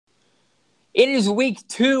It is week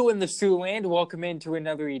 2 in the Siouxland. Welcome into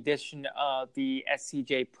another edition of the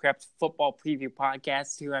SCJ Preps Football Preview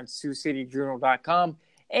Podcast here on SiouxCityJournal.com,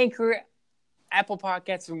 Anchor, Apple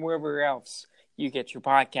Podcasts, and wherever else you get your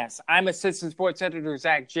podcasts. I'm Assistant Sports Editor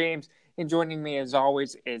Zach James, and joining me as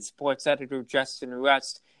always is Sports Editor Justin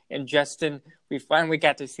Rust. And Justin, we finally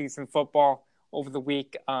got to see some football over the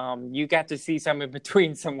week. You got to see some in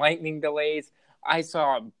between some lightning delays. I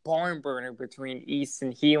saw a barn burner between East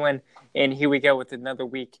and Heelan, and here we go with another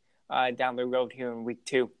week down the road here in week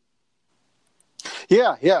 2.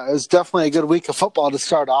 Yeah, it was definitely a good week of football to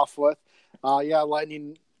start off with.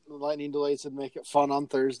 Lightning delays would make it fun on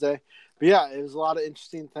Thursday. But yeah, it was a lot of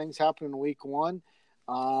interesting things happening in week 1.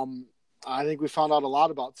 I think we found out a lot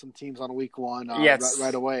about some teams on week 1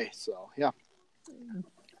 right away. So, yeah.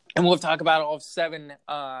 And we'll talk about all 7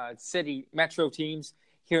 city metro teams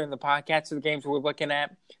here in the podcast. So the games we're looking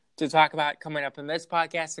at to talk about coming up in this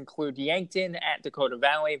podcast include Yankton at Dakota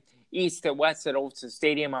Valley, East at West at Olson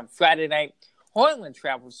Stadium on Friday night. Hoyland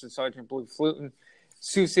travels to Sergeant Bluff-Luton.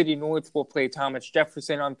 Sioux City North will play Thomas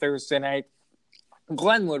Jefferson on Thursday night.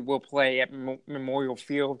 Glenwood will play at Memorial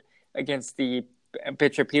Field against the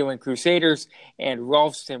Bishop Heelan Crusaders. And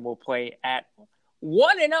Ralston will play at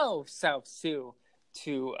 1-0 South Sioux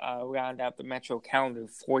to round out the metro calendar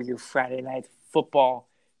for your Friday night football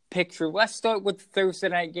picture. Let's start with the Thursday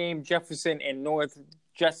night game, Jefferson and North.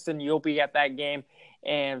 Justin, you'll be at that game.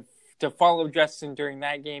 And to follow Justin during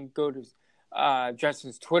that game, go to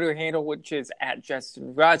Justin's Twitter handle, which is at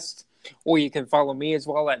Justin Rust. Or you can follow me as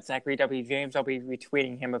well at Zachary W. James. I'll be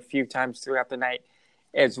retweeting him a few times throughout the night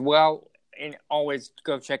as well. And always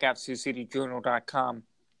go check out SiouxCityJournal.com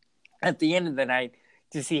at the end of the night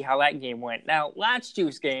to see how that game went. Now, last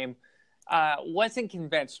year's game wasn't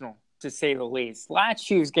conventional, to say the least. Last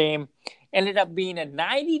year's game ended up being a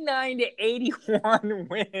 99-81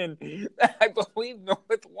 win. I believe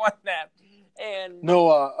North won that. And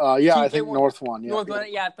I think North won.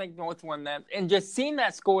 Yeah. I think North won that. And just seeing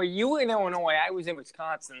that score, you were in Illinois, I was in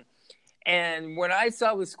Wisconsin. And when I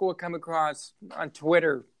saw the score come across on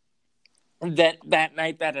Twitter that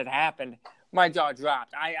night that it happened, my jaw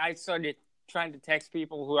dropped. I started trying to text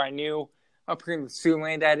people who I knew up here in the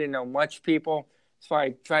Siouxland. I didn't know much people. So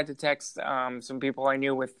I tried to text some people I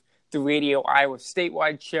knew with the Radio Iowa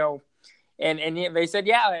statewide show. And they said,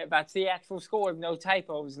 yeah, that's the actual score. No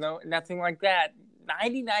typos, nothing like that.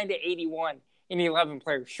 99-81 in 11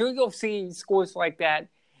 players. Sure, you'll see scores like that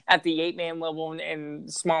at the 8-man level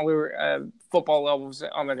and smaller football levels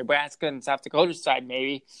on the Nebraska and South Dakota side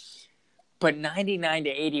maybe. But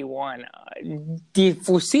 99-81, do you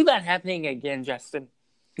foresee that happening again, Justin?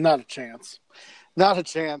 Not a chance.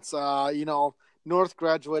 North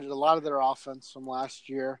graduated a lot of their offense from last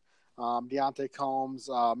year. Deontay Combs,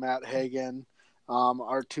 Matt Hagan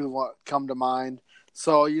are two what come to mind.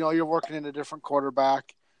 So, you're working in a different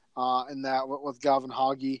quarterback in that with Gavin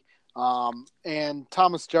Hoggy. And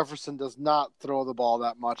Thomas Jefferson does not throw the ball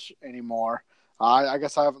that much anymore. I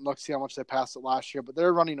guess I haven't looked to see how much they passed it last year, but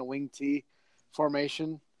they're running a wing T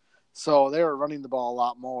formation. So they were running the ball a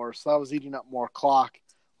lot more. So that was eating up more clock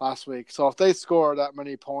last week. So if they score that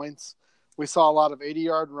many points, we saw a lot of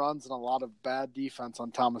 80-yard runs and a lot of bad defense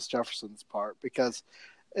on Thomas Jefferson's part because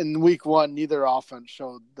in week 1, neither offense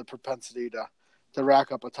showed the propensity to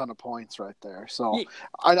rack up a ton of points right there. So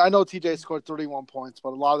I know TJ scored 31 points,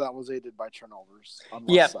 but a lot of that was aided by turnovers on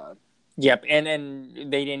one side. Yep,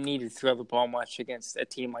 and they didn't need to throw the ball much against a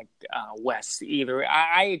team like West either.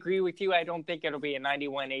 I agree with you. I don't think it'll be a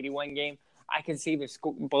 91-81 game. I can see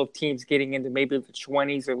both teams getting into maybe the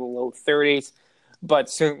 20s or the low 30s, but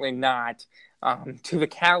certainly not to the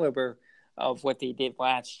caliber of what they did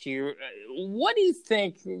last year. What do you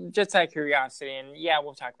think, just out of curiosity, and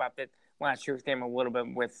we'll talk about that last year's game a little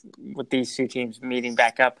bit with these two teams meeting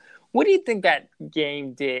back up. What do you think that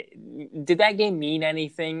game did? Did that game mean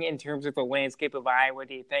anything in terms of the landscape of Iowa?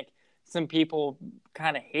 Do you think some people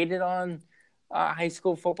kind of hated on high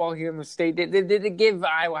school football here in the state? Did it give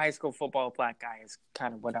Iowa high school football a black eye is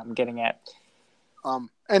kind of what I'm getting at.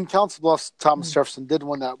 And Council Bluffs, Thomas Jefferson did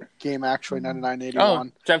win that game actually, 99-81. Oh,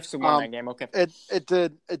 Jefferson won that game. Okay. It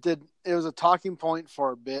did. It was a talking point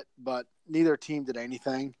for a bit, but neither team did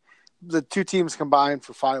anything. The two teams combined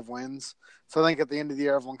for 5 wins. So I think at the end of the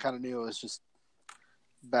year, everyone kind of knew it was just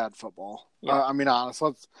bad football. Yeah.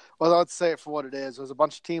 Honestly, let's say it for what it is. There was a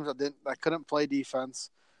bunch of teams that couldn't play defense,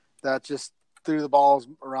 that just threw the balls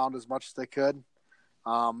around as much as they could.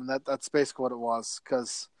 And that's basically what it was.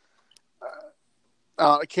 Because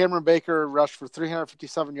Cameron Baker rushed for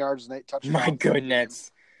 357 yards and 8 touchdowns. My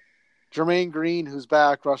goodness. Jermaine Green, who's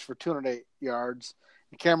back, rushed for 208 yards.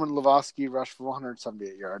 Cameron Levosky rushed for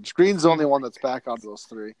 178 yards. Green's the only one that's back out of those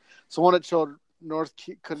three. So one, it showed North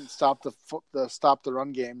couldn't stop the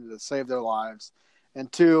run game to save their lives,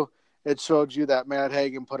 and two, it showed you that Matt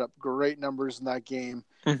Hagan put up great numbers in that game,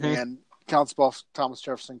 and Council Thomas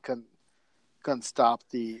Jefferson couldn't stop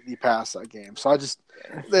the pass that game. So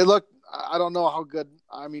I don't know how good.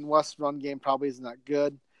 I mean, West's run game probably isn't that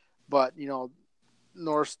good, but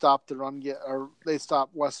North stopped the run game, or they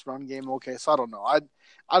stopped West's run game. Okay, so I don't know.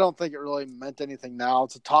 I don't think it really meant anything now.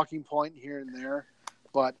 It's a talking point here and there,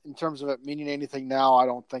 but in terms of it meaning anything now, I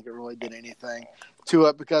don't think it really did anything to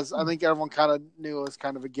it, because I think everyone kind of knew it was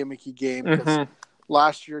kind of a gimmicky game, because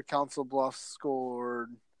last year Council Bluffs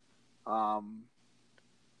scored.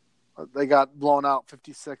 They got blown out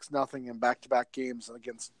 56-0 in back-to-back games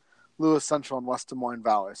against Lewis Central and West Des Moines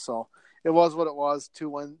Valley. So it was what it was.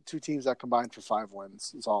 Two teams that combined for 5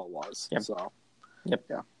 wins is all it was. Yep. So,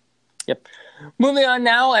 Yep. Moving on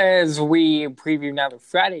now as we preview now the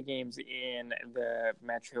Friday games in the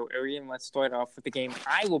metro area. And let's start off with the game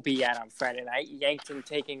I will be at on Friday night. Yankton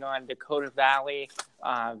taking on Dakota Valley.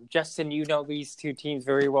 Justin, you know these two teams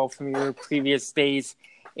very well from your previous days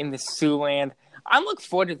in the Siouxland. I'm looking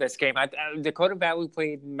forward to this game. Dakota Valley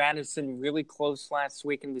played Madison really close last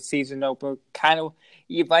week in the season opener.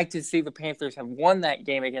 You'd like to see the Panthers have won that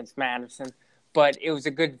game against Madison, but it was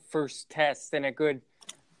a good first test and a good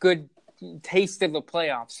taste of the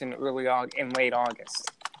playoffs in late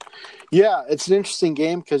August. Yeah, it's an interesting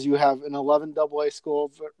game because you have an 11 AA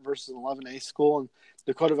school versus an 11A school, and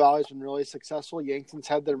Dakota Valley's been really successful. Yankton's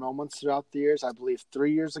had their moments throughout the years. I believe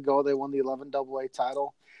 3 years ago they won the 11 AA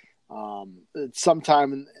title. It's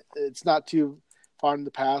sometime, it's not too far in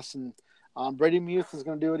the past, and Brady Muth is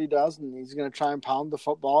going to do what he does, and he's going to try and pound the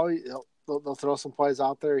football. They'll throw some plays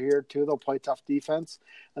out there here too. They'll play tough defense,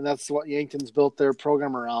 and that's what Yankton's built their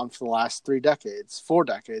program around for the last 4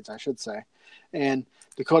 decades, I should say. And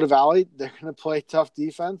Dakota Valley, they're going to play tough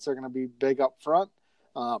defense. They're going to be big up front,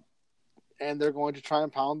 and they're going to try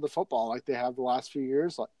and pound the football like they have the last few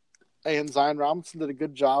years. And Zion Robinson did a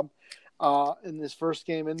good job in this first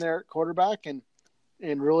game in there at quarterback and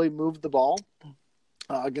really moved the ball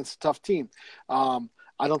against a tough team. I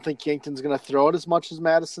don't think Yankton's going to throw it as much as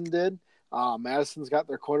Madison did. Madison's got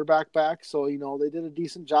their quarterback back, so they did a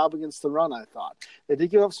decent job against the run. I thought they did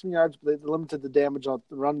give up some yards, but they limited the damage on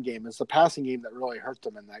the run game. It's the passing game that really hurt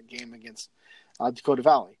them in that game against Dakota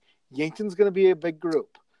Valley. Yankton's going to be a big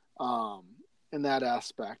group in that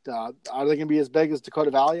aspect. Are they going to be as big as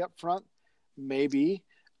Dakota Valley up front? Maybe,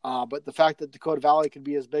 but the fact that Dakota Valley could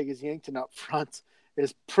be as big as Yankton up front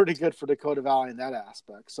is pretty good for Dakota Valley in that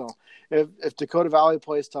aspect. So if Dakota Valley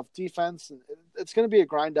plays tough defense, it's going to be a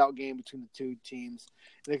grind-out game between the two teams.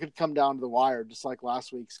 And it could come down to the wire, just like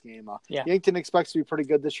last week's game. Yankton expects to be pretty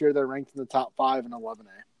good this year. They're ranked in the top 5 in 11A.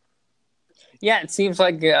 Yeah, it seems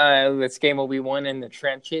like this game will be won in the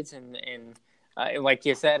trenches and like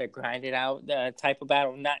you said, a grinded-out type of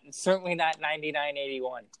battle. Certainly not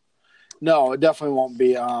 99-81. No, it definitely won't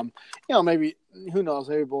be. Maybe, who knows,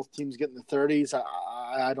 maybe both teams get in the 30s.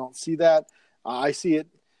 I don't see that. I see it,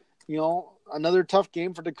 another tough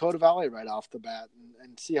game for Dakota Valley right off the bat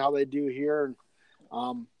and see how they do here.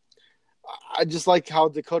 And I just like how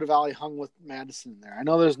Dakota Valley hung with Madison there. I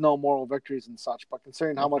know there's no moral victories and such, but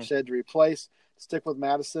considering how much they had to replace, stick with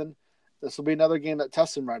Madison, this will be another game that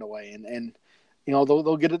tests them right away. And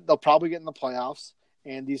they'll get it. They'll probably get in the playoffs,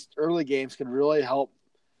 and these early games can really help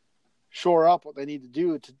shore up what they need to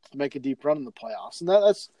do to make a deep run in the playoffs. And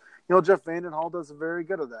that's, Jeff Vandenhall does a very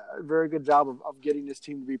good job of getting this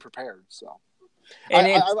team to be prepared. So, and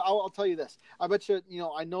I'll tell you this. I bet you,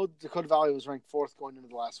 I know Dakota Valley was ranked 4th going into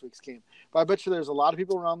the last week's game, but I bet you there's a lot of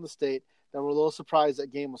people around the state that were a little surprised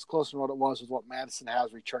that game was closer than what it was with what Madison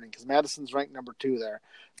has returning, because Madison's ranked number 2 there.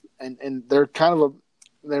 And they're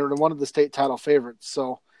they're one of the state title favorites.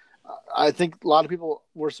 So I think a lot of people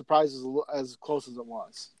were surprised as close as it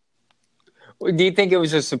was. Do you think it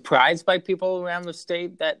was a surprise by people around the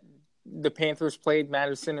state that the Panthers played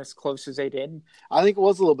Madison as close as they did? I think it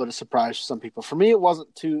was a little bit of surprise to some people. For me, it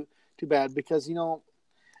wasn't too bad because,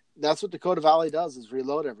 that's what Dakota Valley does is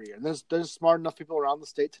reload every year. And there's smart enough people around the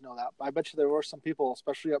state to know that. But I bet you there were some people,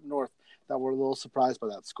 especially up north, that were a little surprised by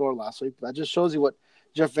that score last week. But that just shows you what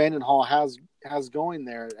Jeff Vandenhall has going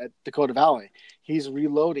there at Dakota Valley. He's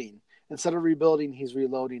reloading. Instead of rebuilding, he's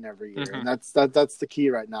reloading every year. And that's the key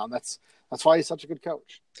right now. And that's why he's such a good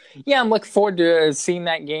coach. Yeah, I'm looking forward to seeing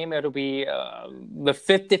that game. It'll be the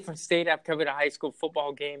 5th different state I've covered a high school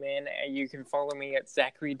football game in. You can follow me at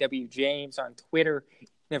Zachary W. James on Twitter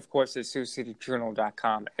and, of course, at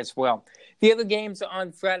SiouxCityJournal.com as well. The other games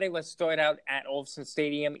on Friday, let's start out at Olsen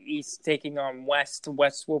Stadium. East taking on West.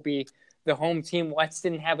 West will be the home team. West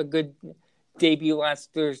didn't have a good debut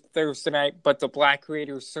last Thursday night, but the Black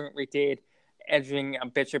Raiders certainly did, edging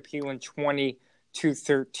Bishop Heelan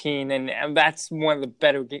 20-13, and that's one of the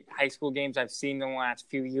better high school games I've seen in the last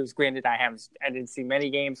few years. Granted, I didn't see many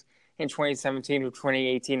games in 2017 or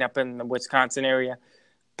 2018 up in the Wisconsin area,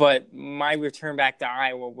 but my return back to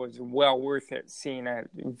Iowa was well worth it, seeing a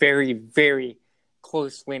very, very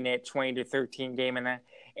closely knit 20-13 game.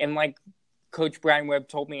 And like Coach Brian Webb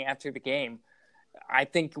told me after the game, I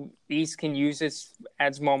think East can use this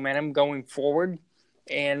as momentum going forward,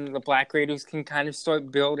 and the Black Raiders can kind of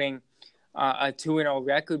start building a 2-0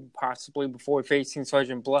 record possibly before facing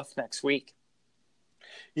Sergeant Bluff next week.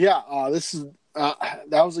 Yeah,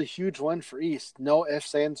 that was a huge win for East. No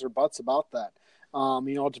ifs, ands, or buts about that.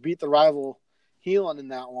 To beat the rival Heelan in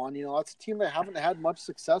that one, that's a team they haven't had much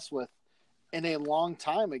success with in a long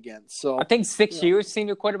time against. So I think 6 years,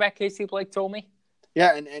 senior quarterback Casey Blake told me.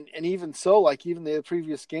 Yeah, and even so, like even the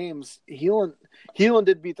previous games, Heelan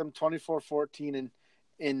did beat them 24-14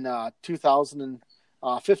 in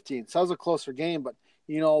 2015. So that was a closer game, but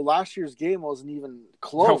last year's game wasn't even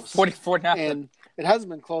close. 44-0. And it hasn't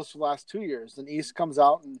been close for the last 2 years. And East comes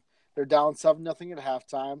out and they're down 7-0 at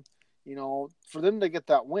halftime. For them to get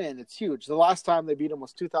that win, it's huge. The last time they beat them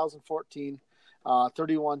was 2014.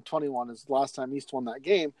 31-21 is the last time East won that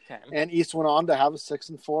game. Okay. And East went on to have a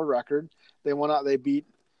 6-4 record. They went out, they beat,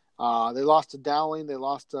 they lost to Dowling, they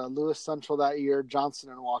lost to Lewis Central that year, Johnson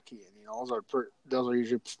and Waukegan. Those are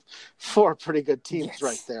usually four pretty good teams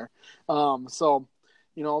right there.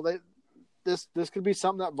 This could be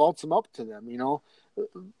something that vaults them up to them,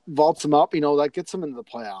 that gets them into the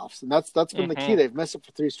playoffs. And that's been the key. They've missed it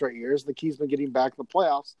for 3 straight years. The key's been getting back in the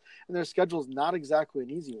playoffs, and their schedule is not exactly an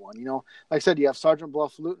easy one. Like I said, you have Sergeant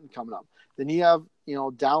Bluff Luton coming up. Then you have,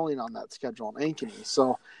 Dowling on that schedule and Ankeny.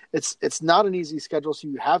 So it's not an easy schedule. So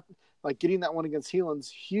you have, getting that one against Heelan's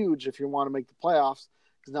huge if you want to make the playoffs,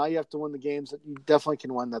 because now you have to win the games that you definitely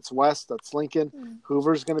can win. That's West, that's Lincoln.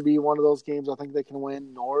 Hoover's going to be one of those games I think they can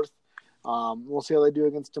win. North. We'll see how they do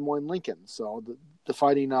against Des Moines Lincoln. So the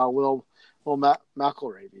fighting Will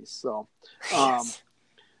McElravy. So,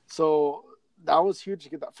 so that was huge to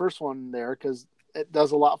get that first one there because it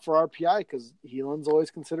does a lot for RPI because Heelan's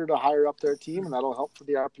always considered a higher up their team, and that'll help for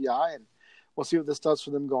the RPI. And we'll see what this does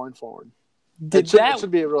for them going forward. It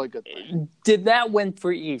should be a really good thing. Did that win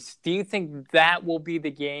for East? Do you think that will be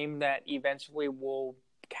the game that eventually will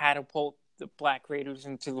catapult the Black Raiders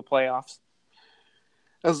into the playoffs?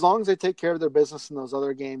 As long as they take care of their business in those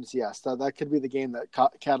other games, yes, that could be the game that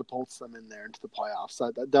catapults them in there into the playoffs.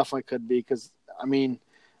 That definitely could be because,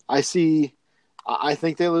 I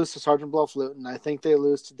think they lose to Sergeant Bluff Luton. I think they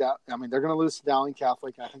lose to they're going to lose to Dowling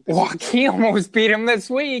Catholic. I think Waukegan almost beat them last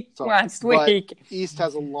week. East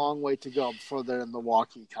has a long way to go before they're in the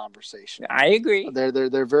Waukegan conversation. I agree.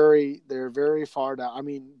 They're very far down.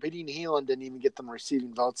 Beating Heelan didn't even get them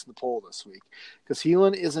receiving votes in the poll this week because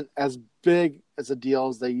Heelan isn't as big as a deal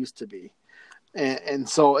as they used to be, and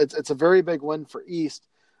so it's a very big win for East.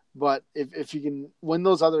 But if you can win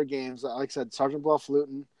those other games, like I said, Sergeant Bluff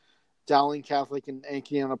Luton, Dowling Catholic, and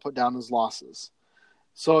Ankeny put down as losses.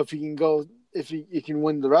 So if you can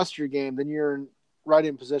win the rest of your game, then you're right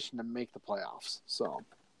in position to make the playoffs. So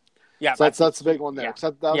that's the big one there. Yeah.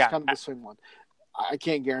 That was kind of the swing one. I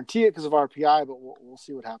can't guarantee it because of RPI, but we'll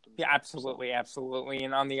see what happens. Yeah, absolutely.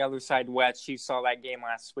 And on the other side, West, you saw that game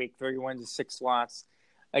last week, 31-6 loss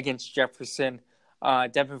against Jefferson.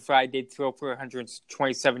 Devin Fry did throw for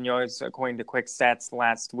 127 yards according to Quick Stats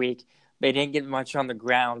last week. They didn't get much on the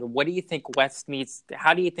ground. What do you think West needs?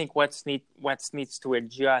 How do you think West needs to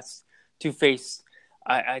adjust to face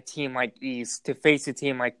a team like East, to face a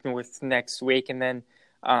team like North next week, and then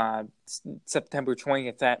September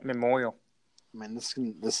 20th at Memorial? This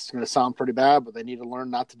is going to sound pretty bad, but they need to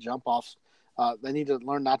learn not to jump off. They need to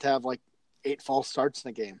learn not to have 8 false starts in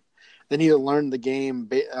a game. They need to learn the game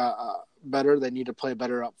better. They need to play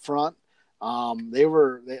better up front.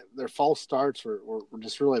 Their false starts were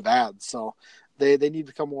just really bad. So they need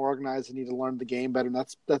to become more organized. They need to learn the game better. And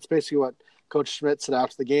that's basically what Coach Schmidt said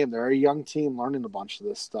after the game. They're a young team learning a bunch of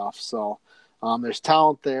this stuff. So there's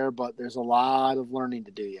talent there, but there's a lot of learning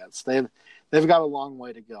to do yet. So they've got a long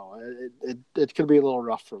way to go. It could be a little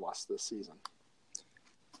rough for West this season.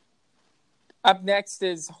 Up next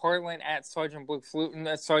is Harlan at Sergeant Bluff Luton.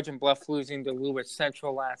 Sergeant Bluff losing to Lewis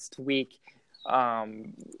Central last week. How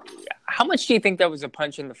much do you think that was a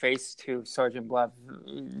punch in the face to Sergeant Bluff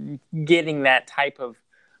getting that type of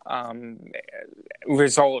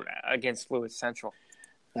result against Lewis Central?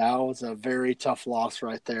 That was a very tough loss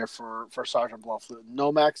right there for Sergeant Bluff-Luton.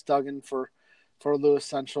 No Max Duggan for Lewis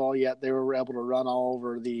Central, yet they were able to run all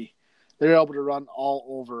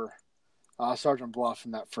over Sergeant Bluff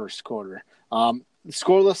in that first quarter.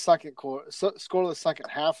 Scoreless second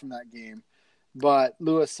half in that game, but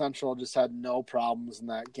Lewis Central just had no problems in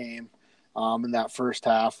that game. In that first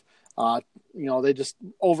half, they just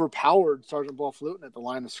overpowered Sergeant Bluff-Luton at the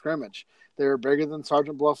line of scrimmage. They were bigger than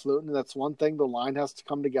Sergeant Bluff-Luton. That's one thing. The line has to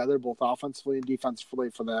come together, both offensively and defensively,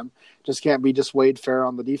 for them. Just can't be just Wade Fair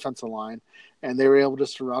on the defensive line, and they were able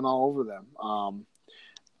just to run all over them.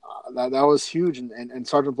 That was huge, and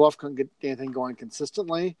Sergeant Bluff couldn't get anything going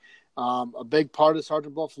consistently. A big part of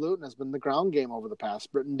Sergeant Bluff-Luton has been the ground game over the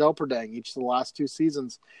past. Britton Delperdang, each of the last 2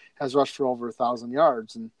 seasons, has rushed for over 1,000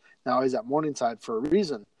 yards, and now he's at Morningside for a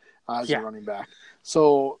reason as a running back.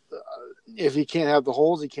 So if he can't have the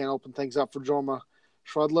holes, he can't open things up for Jorma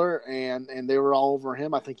Schwedler, and they were all over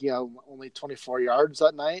him. I think he had only 24 yards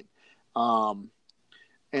that night.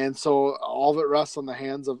 And so all of it rests on the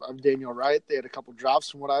hands of Daniel Wright. They had a couple drops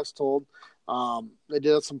from what I was told. They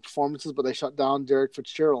did have some performances, but they shut down Derek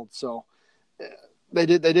Fitzgerald. So they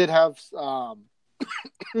did have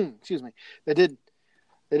excuse me. They did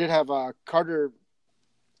have Carter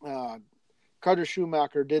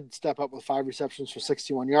Schumacher did step up with 5 receptions for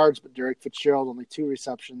 61 yards, but Derek Fitzgerald only 2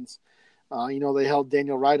 receptions. They held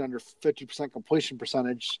Daniel Wright under 50% completion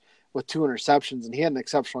percentage with 2 interceptions, and he had an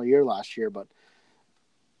exceptional year last year. But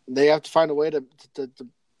they have to find a way to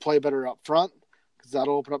play better up front, because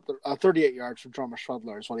that'll open up 38 yards for Jorma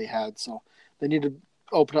Schwedler is what he had. So they need to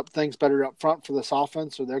open up things better up front for this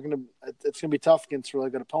offense, or it's gonna be tough against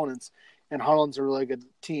really good opponents. And Harlan's a really good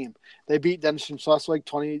team. They beat Denison Schleswig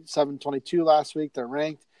 27-22 last week. They're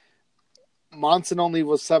ranked. Monson only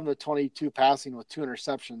was 7-22 passing with 2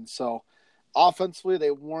 interceptions. So offensively,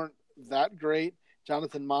 they weren't that great.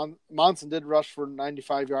 Jonathan Monson did rush for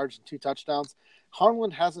 95 yards and 2 touchdowns.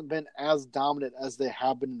 Harlan hasn't been as dominant as they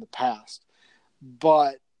have been in the past.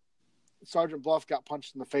 But Sergeant Bluff got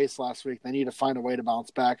punched in the face last week. They need to find a way to bounce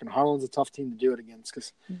back. And Harlan's a tough team to do it against,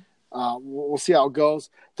 because we'll see how it goes.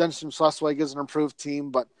 Denison Schleswig is an improved team,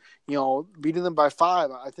 but beating them by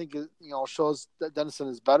 5, I think shows that Denison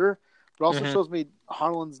is better, but also shows me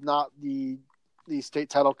Harlan's not the state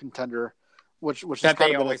title contender, which has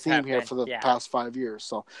kind of been a theme here for the past 5 years.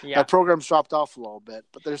 So that program's dropped off a little bit,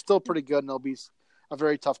 but they're still pretty good, and they'll be a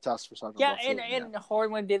very tough test for Sergeant Bluff. And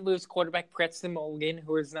Harlan did lose quarterback Preston Mulligan,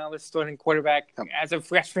 who is now the starting quarterback as a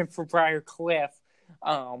freshman for Briar Cliff.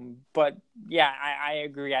 But I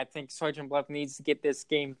agree. I think Sergeant Bluff needs to get this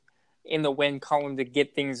game in the win column to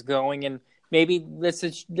get things going, and maybe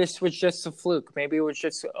this was just a fluke. Maybe it was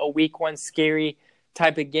just a week 1 scary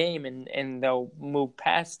type of game, and they'll move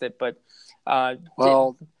past it. But to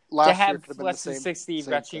have less than 60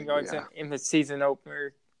 rushing yards in the season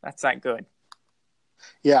opener, that's not good.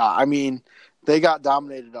 Yeah, I mean, they got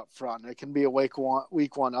dominated up front. It can be a week one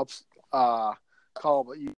call,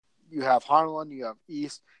 but you have Harlan, you have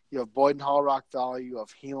East, you have Boyden Hall, Rock Valley, you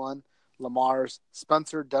have Heelan, Lamar's,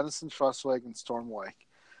 Spencer, Denison Schleswig, and Storm Lake.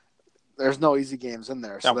 There's no easy games in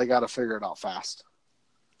there, so they got to figure it out fast.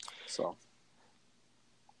 So,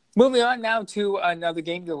 moving on now to another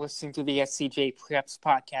game. You're listening to the SCJ Preps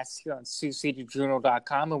podcast here on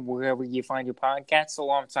SiouxCityJournal.com and wherever you find your podcasts.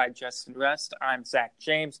 Alongside Justin Rust, I'm Zach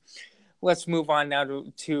James. Let's move on now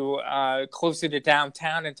to closer to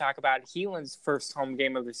downtown and talk about Heelan's first home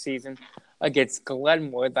game of the season against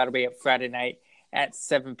Glenmore. That'll be at Friday night at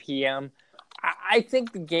 7 p.m. I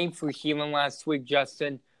think the game for Heelan last week,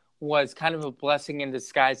 Justin, was kind of a blessing in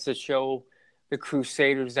disguise to show the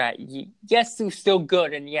Crusaders that, yes, they're still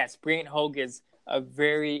good. And, yes, Brant Hogue is a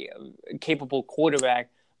very capable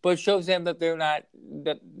quarterback, but it shows them that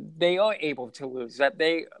that they are able to lose, that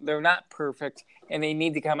they're not perfect, and they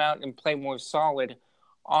need to come out and play more solid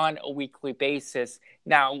on a weekly basis.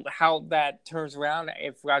 Now, how that turns around,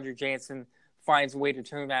 if Roger Jansen finds a way to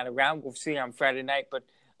turn that around, we'll see on Friday night. But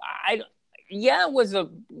it was a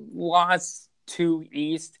loss to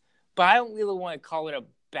East, but I don't really want to call it a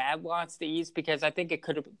bad loss to East, because I think it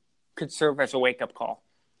could serve as a wake-up call.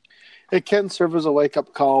 It can serve as a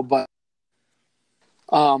wake-up call, but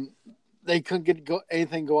they couldn't get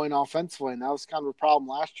anything going offensively, and that was kind of a problem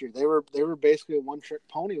last year. They were basically a one-trick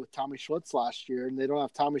pony with Tommy Schlitz last year, and they don't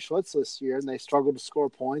have Tommy Schlitz this year, and they struggled to score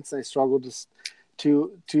points, and they struggled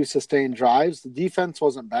to sustain drives. The defense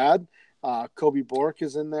wasn't bad. Kobe Bork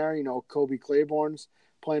is in there. Kobe Claiborne's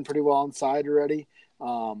playing pretty well inside already.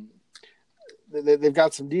 They've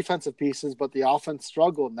got some defensive pieces, but the offense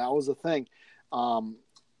struggled, and that was the thing.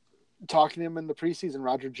 talking to him in the preseason,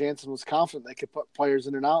 Roger Jansen was confident they could put players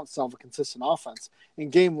in and out and solve a consistent offense. In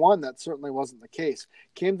game one, that certainly wasn't the case.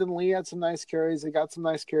 Camden Lee had some nice carries. They got some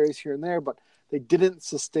nice carries here and there, but they didn't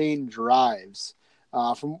sustain drives.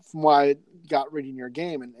 From what I got reading your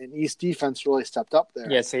game, and East defense really stepped up there.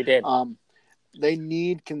 Yes, they did. They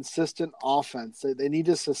need consistent offense. They need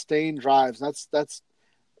to sustain drives. That's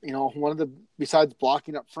one of the, besides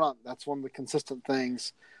blocking up front, that's one of the consistent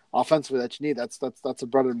things offensively that you need. That's a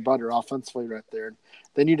bread and butter offensively right there.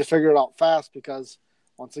 They need to figure it out fast because,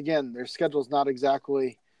 once again, their schedule's not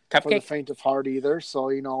exactly for the faint of heart either. So,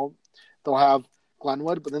 they'll have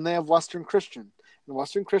Glenwood, but then they have Western Christian. And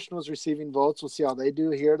Western Christian was receiving votes. We'll see how they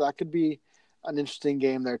do here. That could be an interesting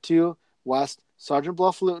game there too. West, Sergeant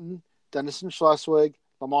Bluff Luton, Denison Schleswig,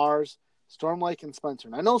 Lamar's, Storm Lake, and Spencer.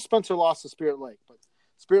 And I know Spencer lost to Spirit Lake, but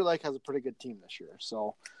Spirit Lake has a pretty good team this year.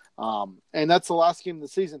 So, and that's the last game of the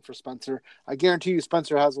season for Spencer. I guarantee you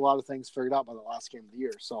Spencer has a lot of things figured out by the last game of the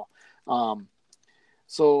year. So,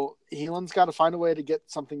 Heelan's got to find a way to get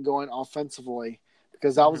something going offensively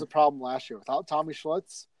because that was a problem last year. Without Tommy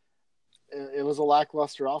Schlitz, it was a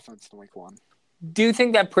lackluster offense in week one. Do you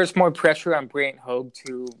think that puts more pressure on Brant Hogue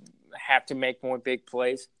to have to make more big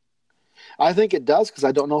plays? I think it does because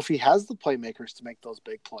I don't know if he has the playmakers to make those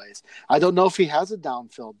big plays. I don't know if he has a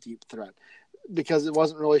downfield deep threat because it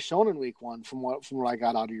wasn't really shown in week one from what I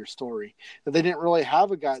got out of your story. That they didn't really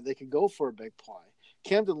have a guy they could go for a big play.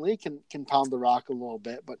 Camden Lee can pound the rock a little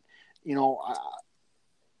bit, but, you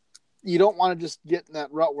don't want to just get in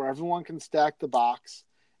that rut where everyone can stack the box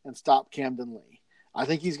and stop Camden Lee. I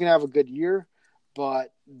think he's going to have a good year,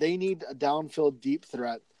 but they need a downfield deep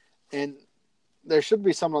threat, and there should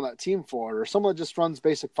be someone on that team for it, or someone that just runs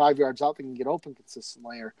basic 5 yards out that can get open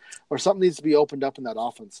consistently, or something needs to be opened up in that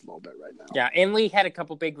offense a little bit right now. Yeah, and Lee had a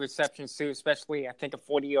couple big receptions too, especially I think a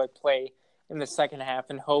 40-yard play in the second half,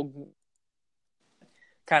 and Hogue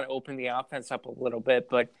kind of opened the offense up a little bit,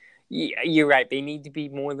 but you're right. They need to be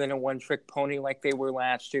more than a one-trick pony like they were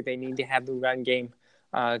last year. They need to have the run game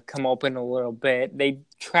come open a little bit. They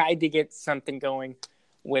tried to get something going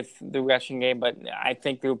with the rushing game, but I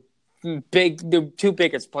think the two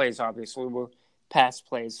biggest plays, obviously, were pass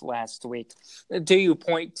plays last week. Do you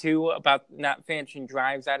point to about not finishing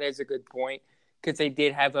drives? That is a good point because they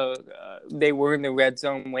did have they were in the red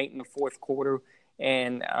zone late in the fourth quarter,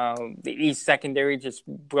 and the East secondary just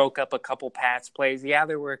broke up a couple pass plays. Yeah,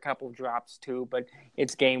 there were a couple drops too, but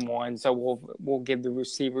it's game one, so we'll give the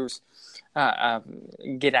receivers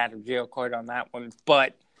get out of jail card on that one.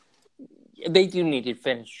 But they do need to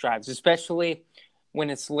finish drives, especially when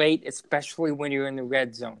it's late, especially when you're in the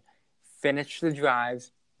red zone. Finish the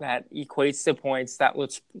drives. That equates to points.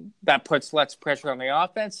 That puts less pressure on the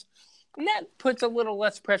offense, and that puts a little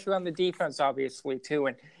less pressure on the defense, obviously, too.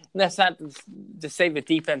 And that's not to say the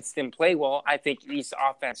defense didn't play well. I think East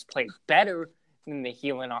offense played better than the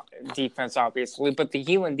Heelan defense, obviously. But the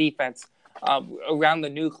Heelan defense, around the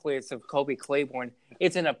nucleus of Kobe Claiborne,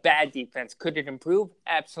 isn't a bad defense. Could it improve?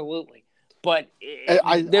 Absolutely. But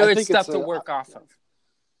there is stuff to work off of.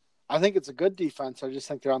 I think it's a good defense. I just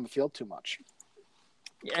think they're on the field too much.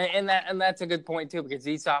 And that's a good point, too, because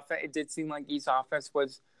East offense, it did seem like East offense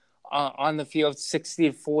was on the field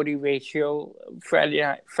 60-40 ratio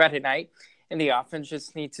Friday night, and the offense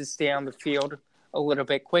just needs to stay on the field a little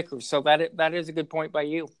bit quicker. So that is a good point by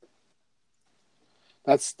you.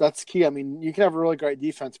 That's key. I mean, you can have a really great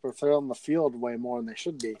defense, but if they're on the field way more than they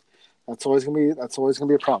should be, that's always gonna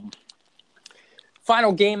be a problem.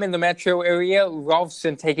 Final game in the metro area: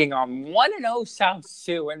 Rolfson taking on 1-0 South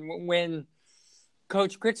Sioux. And when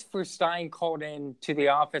Coach Christopher Stein called in to the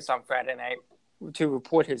office on Friday night to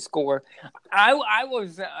report his score, I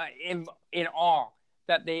was in awe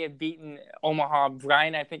that they had beaten Omaha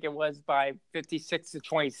Bryan, I think it was, by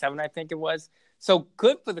 56-27, I think it was. So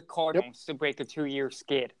good for the Cardinals to break a 2-year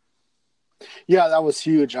skid. Yeah, that was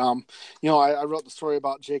huge. I wrote the story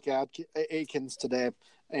about Jake Aikens today,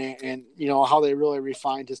 and how they really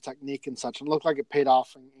refined his technique and such, and it looked like it paid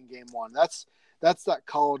off in game one. That's that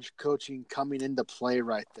college coaching coming into play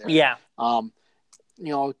right there. Yeah.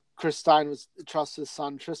 Chris Stein trusts his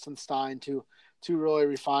son Tristan Stein to really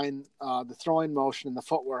refine the throwing motion and the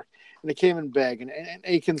footwork, and it came in big. And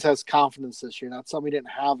Aikens has confidence this year. That's something he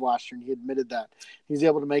didn't have last year, and he admitted that. He's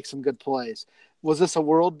able to make some good plays. Was this a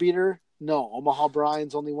world beater? No. Omaha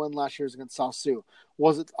Bryan's only win last year was against South Sioux.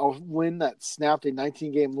 Was it a win that snapped a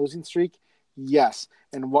 19-game losing streak? Yes.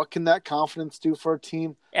 And what can that confidence do for a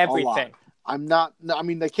team? Everything.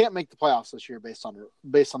 They can't make the playoffs this year based on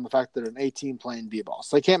the fact that they're an A team playing B-ball.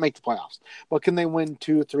 So they can't make the playoffs. But can they win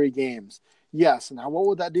 2-3 games? Yes. And what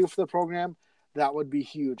would that do for the program? that would be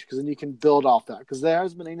huge because then you can build off that because there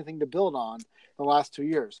hasn't been anything to build on the last 2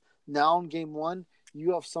 years. Now in game one,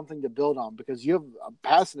 you have something to build on because you have a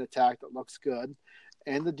passing attack that looks good,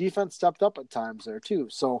 and the defense stepped up at times there too.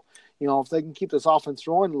 So, if they can keep this offense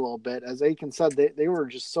rolling a little bit, as Aiken said, they were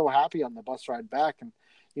just so happy on the bus ride back, and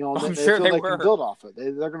I'm they sure feel they they were. can build off it.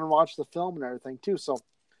 They're going to watch the film and everything too. So,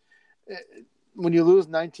 when you lose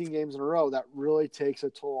 19 games in a row, that really takes a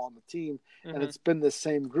toll on the team, and it's been the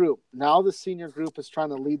same group. Now the senior group is trying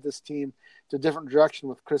to lead this team to a different direction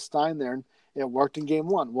with Chris Stein there, and it worked in game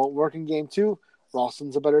one. Won't work in game two.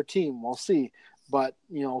 Ralston's a better team. We'll see. But,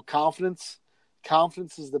 confidence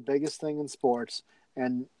is the biggest thing in sports,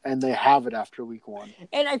 and they have it after week one.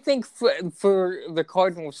 And I think for the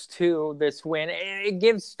Cardinals, too, this win, it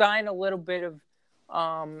gives Stein a little bit of,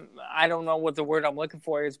 I don't know what the word I'm looking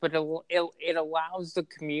for is, but it allows the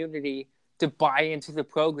community to buy into the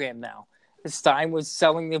program now. Stein was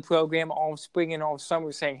selling the program all spring and all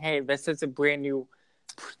summer, saying, hey, this is a brand new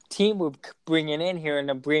team we're bringing in here and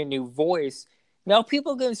a brand new voice. Now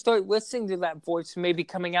people are going to start listening to that voice and maybe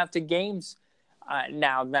coming out to games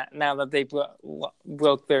now that they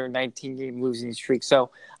broke their 19-game losing streak. So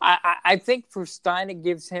I think for Stein, it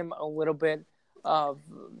gives him a little bit of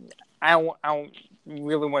I don't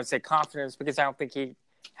really want to say confidence because I don't think he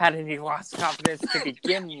had any lost confidence to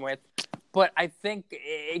begin with. But I think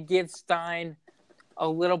it gives Stein a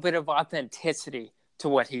little bit of authenticity to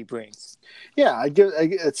what he brings. Yeah,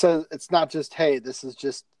 it says it's not just, hey, this is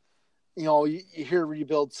just, you hear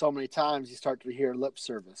rebuild so many times, you start to hear lip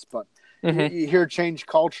service. But you hear change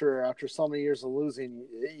culture after so many years of losing,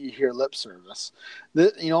 you hear lip service.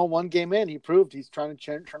 One game in, he proved he's trying to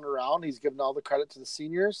turn it around. He's given all the credit to the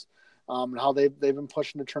seniors and how they've been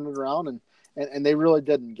pushing to turn it around, and they really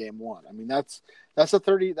did in game one. I mean, that's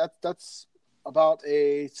about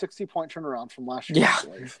a 60-point turnaround from last year. Yeah, I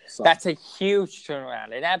believe. So. That's a huge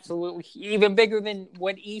turnaround. And absolutely even bigger than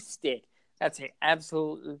what East did. That's an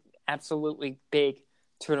absolutely big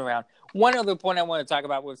turnaround. One other point I want to talk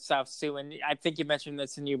about with South Sioux, and I think you mentioned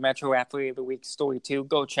this in your Metro Athlete of the Week story too.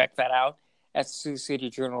 Go check that out at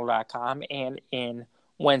SiouxCityJournal.com and in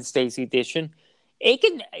Wednesday's edition.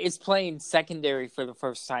 Aiken is playing secondary for the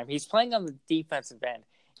first time. He's playing on the defensive end.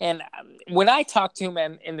 And when I talked to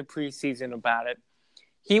him in the preseason about it,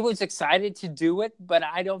 he was excited to do it, but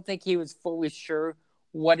I don't think he was fully sure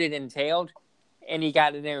what it entailed. And he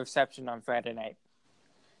got an interception on Friday night.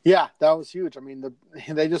 Yeah, that was huge. I mean,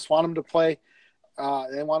 they just want him to play.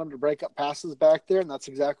 They want him to break up passes back there, and that's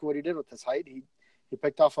exactly what he did with his height. He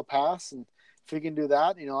picked off a pass, and if he can do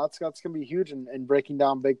that, that's going to be huge in breaking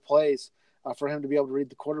down big plays for him to be able to read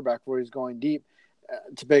the quarterback where he's going deep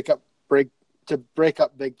to break up big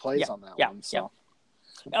plays on that one. So.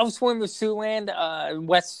 Elsewhere in the Siouxland,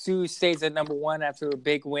 West Sioux stays at number one after a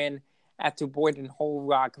big win after Boyden Whole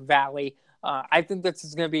Rock Valley. I think this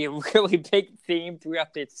is going to be a really big theme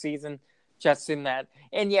throughout the season, just in that.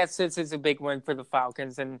 And yes, this is a big win for the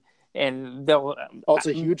Falcons, and they'll. It's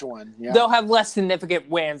a huge win. Yeah. They'll have less significant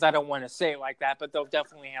wins. I don't want to say it like that, but they'll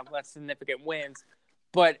definitely have less significant wins.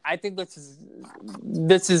 But I think this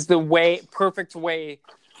is the perfect way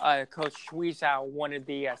Coach Schweizau wanted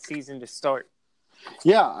the season to start.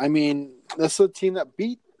 Yeah, I mean, this is a team that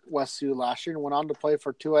beat West Sioux last year and went on to play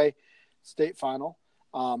for 2A state final.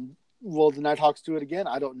 Will the Nighthawks do it again?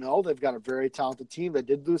 I don't know. They've got a very talented team. They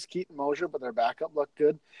did lose Keaton Mosier, but their backup looked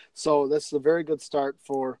good. So this is a very good start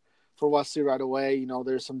for West Sioux right away.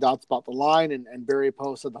 There's some doubts about the line, and Barry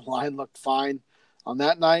Poe said the line looked fine on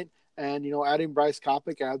that night. And, adding Bryce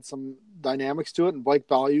Kopic adds some dynamics to it. And Blake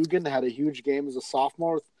Balyugan had a huge game as a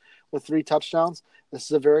sophomore with 3 touchdowns. This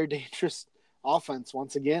is a very dangerous offense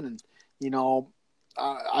once again. And,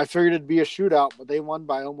 I figured it'd be a shootout, but they won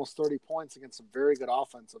by almost 30 points against a very good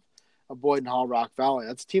offense of Boyden Hall Rock Valley.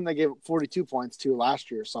 That's a team they gave up 42 points to last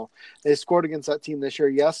year. So they scored against that team this year.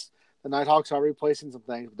 Yes, the Nighthawks are replacing some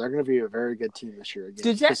things, but they're going to be a very good team this year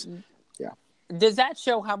again. Does that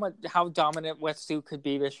show how dominant West Sioux could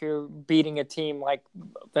be this year, beating a team like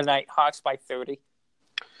the Nighthawks by 30?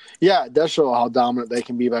 Yeah, it does show how dominant they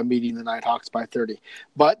can be by beating the Nighthawks by 30.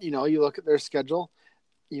 But, you look at their schedule,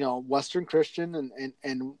 Western Christian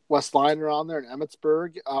and West Lyon are on there, and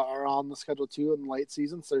Emmetsburg are on the schedule too in the late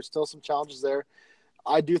season. So there's still some challenges there.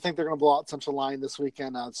 I do think they're going to blow out Central Lyon this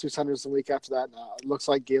weekend. Sioux Center's the week after that. It looks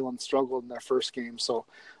like Galen struggled in their first game. So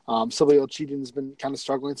Silvio Cheating's been kind of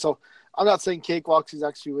struggling. So I'm not saying cakewalks these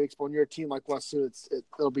next few weeks, but when you're a team like West Sioux,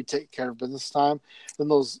 it'll be take care of business time. Then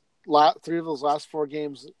those 3 of those last 4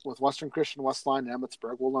 games with Western Christian, West Lyon, and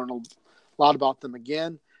Emmetsburg, we'll learn a lot about them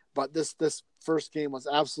again. But this first game was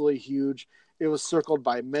absolutely huge. it was circled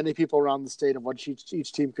by many people around the state of what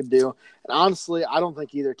each team could do. And honestly, I don't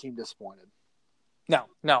think either team disappointed. No,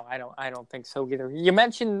 I don't think so either. You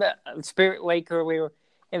mentioned Spirit Lake earlier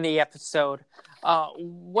in the episode.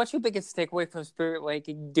 What's your biggest takeaway from Spirit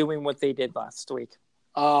Lake doing what they did last week?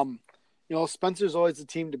 Spencer's always the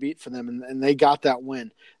team to beat for them, and they got that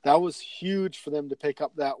win. That was huge for them to pick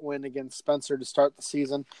up that win against Spencer to start the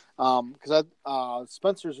season, because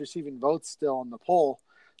Spencer's receiving votes still in the poll.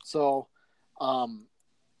 So,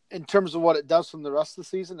 in terms of what it does from the rest of the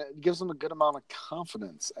season, it gives them a good amount of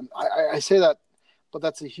confidence. And I say that, but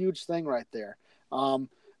that's a huge thing right there.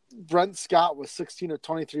 Brent Scott was 16 of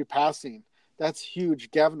 23 passing. That's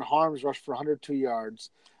huge. Gavin Harms rushed for 102 yards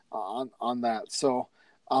on that. So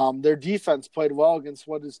their defense played well against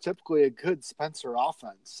what is typically a good Spencer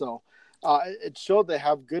offense. So it showed they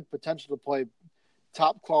have good potential to play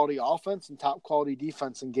top quality offense and top quality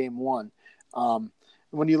defense in game one.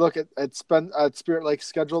 When you look at Spirit Lake's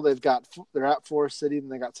schedule, they're at Forest City,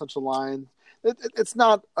 and they got Central Line. It's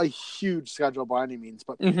not a huge schedule by any means,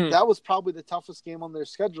 but that was probably the toughest game on their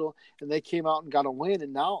schedule, and they came out and got a win.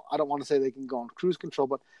 And now I don't want to say they can go on cruise control,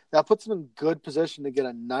 but that puts them in good position to get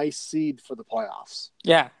a nice seed for the playoffs.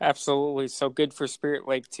 Yeah, absolutely. So good for Spirit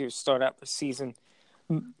Lake to start out the season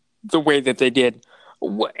the way that they did.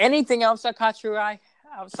 Anything else that caught your eye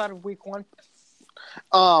outside of week one?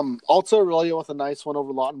 Also Aurelia with a nice one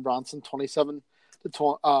over Lawton Bronson, 27-7.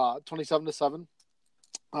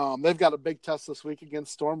 They've got a big test this week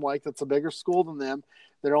against Storm Lake. That's a bigger school than them.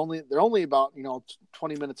 They're only about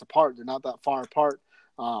 20 minutes apart. They're not that far apart.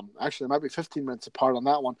 Actually, they might be 15 minutes apart on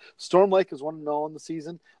that one. Storm Lake is 1-0 in the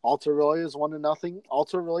season. Alta Aurelia is 1-0.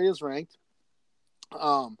 Alta Aurelia is ranked.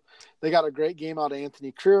 They got a great game out of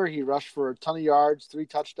Anthony Creer. He rushed for a ton of yards, 3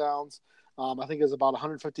 touchdowns. I think it was about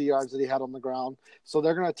 150 yards that he had on the ground. So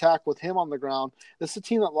they're going to attack with him on the ground. This is a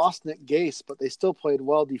team that lost Nick Gase, but they still played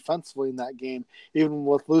well defensively in that game, even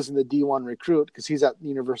with losing the D1 recruit because he's at the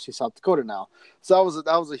University of South Dakota now. So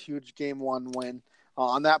that was a huge game one win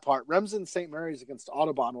on that part. Remsen St. Mary's against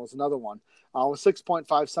Audubon was another one. With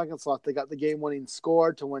 6.5 seconds left, they got the game-winning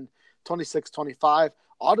score to win 26-25.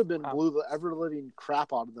 Audubon blew the ever-living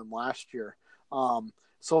crap out of them last year.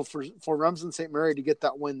 So for Remsen St. Mary to get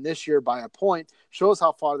that win this year by a point shows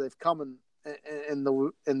how far they've come in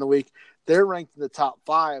the week. They're ranked in the top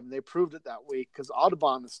 5, and they proved it that week because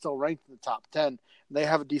Audubon is still ranked in the top 10, and they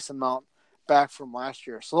have a decent amount back from last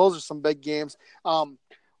year. So those are some big games.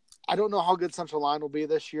 I don't know how good Central Line will be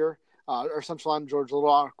this year, or Central Line George Little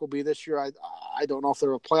Rock will be this year. I don't know if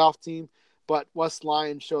they're a playoff team, but West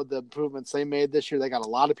Lyon showed the improvements they made this year. They got a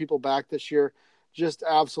lot of people back this year. Just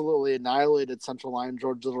absolutely annihilated Central Line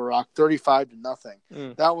George Little Rock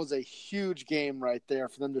 35-0. That was a huge game right there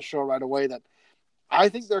for them to show right away that I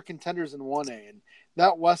think they're contenders in 1A, and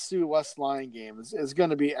that West Lyon game is going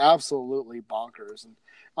to be absolutely bonkers.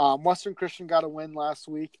 And Western Christian got a win last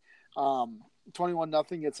week,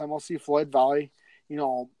 21-0 against MLC Floyd Valley.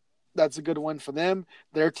 That's a good win for them.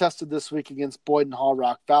 They're tested this week against Boyden Hall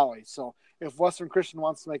Rock Valley. So if Western Christian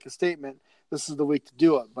wants to make a statement, this is the week to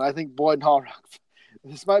do it. But I think Boyden Hall Rock,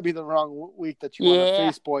 this might be the wrong week that you want to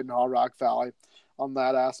face Boyden Hall Rock Valley on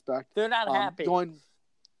that aspect. They're not happy.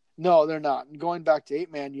 No, they're not. And going back to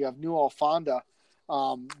 8-man, you have New Alfonda.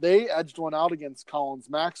 They edged one out against Collins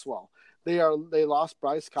Maxwell. They lost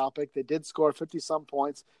Bryce Kopic. They did score 50-some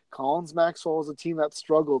points. Collins Maxwell was a team that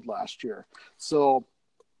struggled last year. So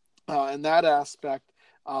in that aspect,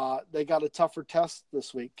 they got a tougher test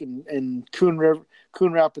this week in Coon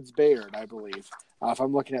Rapids Bayard, I believe, if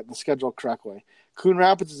I'm looking at the schedule correctly. Coon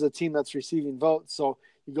Rapids is a team that's receiving votes. So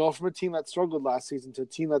you go from a team that struggled last season to a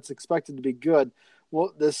team that's expected to be good.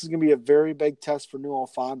 Well, this is going to be a very big test for New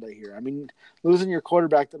Alfonda here. I mean, losing your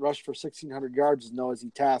quarterback that rushed for 1,600 yards is no easy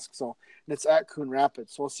task. So, and it's at Coon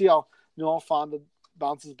Rapids. So we'll see how New Alfonda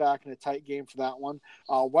bounces back in a tight game for that one.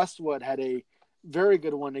 Westwood had a very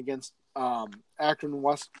good win against Akron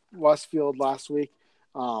Westfield last week.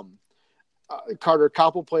 Carter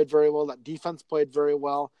Koppel played very well. That defense played very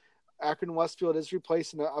well. Akron Westfield is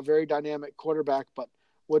replacing a very dynamic quarterback, but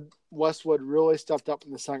Westwood really stepped up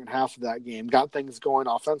in the second half of that game, got things going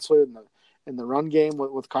offensively in the run game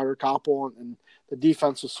with Carter Koppel, and the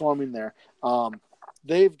defense was swarming there.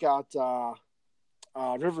 They've got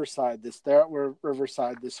Riverside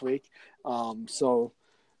this week, so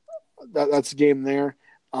that's a game there.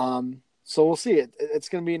 So we'll see. It's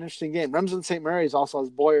going to be an interesting game. Remsen St. Mary's also has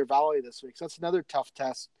Boyer Valley this week, so that's another tough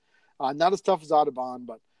test. Not as tough as Audubon,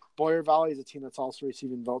 but Boyer Valley is a team that's also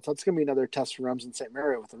receiving votes. That's going to be another test for Remsen St.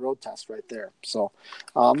 Mary with a road test right there. So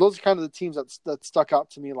those are kind of the teams that stuck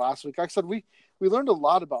out to me last week. Like I said, we we learned a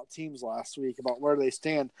lot about teams last week, about where they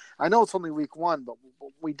stand. I know it's only week 1, but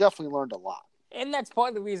we definitely learned a lot. And that's part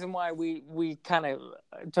of the reason why we kind of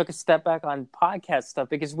took a step back on podcast stuff,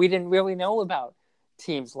 because we didn't really know about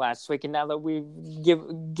teams last week. And now that we've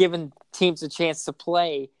given teams a chance to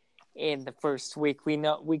play in the first week, we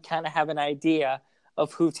kind of have an idea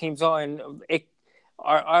of who teams are. And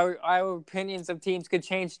our opinions of teams could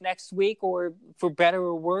change next week, or for better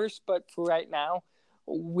or worse. But for right now,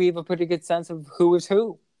 we have a pretty good sense of who is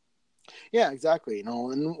who. Yeah, exactly.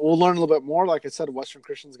 And we'll learn a little bit more. Like I said, Western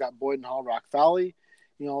Christian's got Boyden Hall, Rock Valley.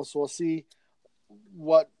 So we'll see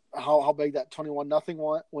how big that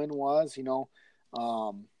 21-0 win was.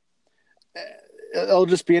 It'll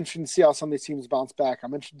just be interesting to see how some of these teams bounce back.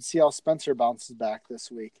 I'm interested to see how Spencer bounces back this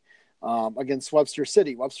week against Webster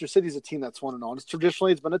City. Webster City is a team that's 1-0.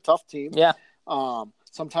 Traditionally, it's been a tough team. Yeah.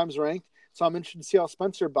 Sometimes ranked. So I'm interested to see how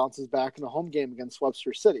Spencer bounces back in a home game against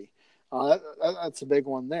Webster City. That's a big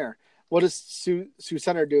one there. What does Sioux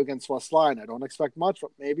Center do against West Line? I don't expect much,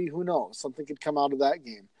 but maybe, who knows? Something could come out of that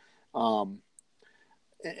game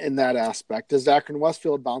in that aspect. Does Akron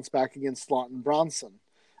Westfield bounce back against Lawton Bronson?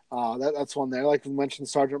 That's one there. Like we mentioned,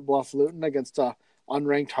 Sergeant Bluff Luton against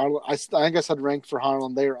unranked Harlan. I think I said ranked for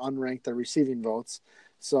Harlan. They are unranked. They're receiving votes.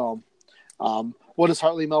 So what does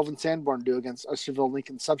Hartley Melvin Sanborn do against Usherville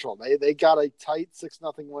Lincoln Central? They got a tight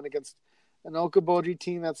 6-0 win against an Okoboji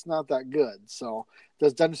team that's not that good. So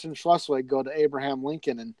does Denison Schleswig go to Abraham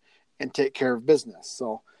Lincoln and take care of business?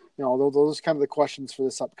 So, those are kind of the questions for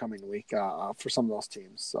this upcoming week for some of those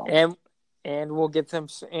teams. So and we'll get them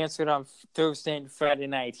answered on Thursday and Friday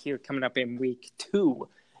night here coming up in week 2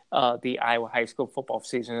 of the Iowa high school football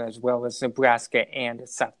season, as well as Nebraska and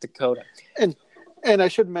South Dakota. And I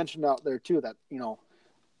should mention out there too that,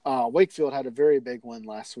 Wakefield had a very big win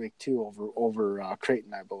last week too over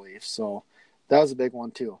Creighton, I believe. So that was a big one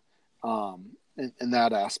too, in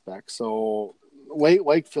that aspect. So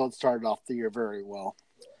Wakefield started off the year very well,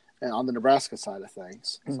 and on the Nebraska side of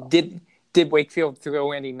things. So. Did Wakefield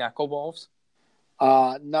throw any knuckleballs?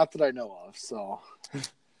 Not that I know of. So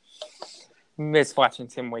miss watching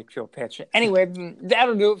Tim Wakefield pitch. Anyway,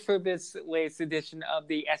 that'll do it for this latest edition of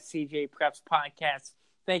the SCJ Preps podcast.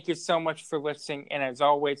 Thank you so much for listening. And as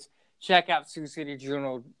always, check out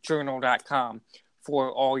SiouxCityJournal.com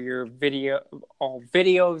for all your videos,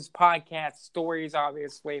 podcasts, stories,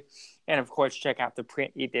 obviously. And of course, check out the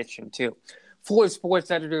print edition too. For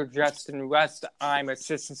sports editor Justin Rust, I'm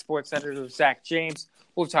assistant sports editor Zach James.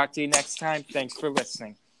 We'll talk to you next time. Thanks for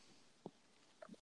listening.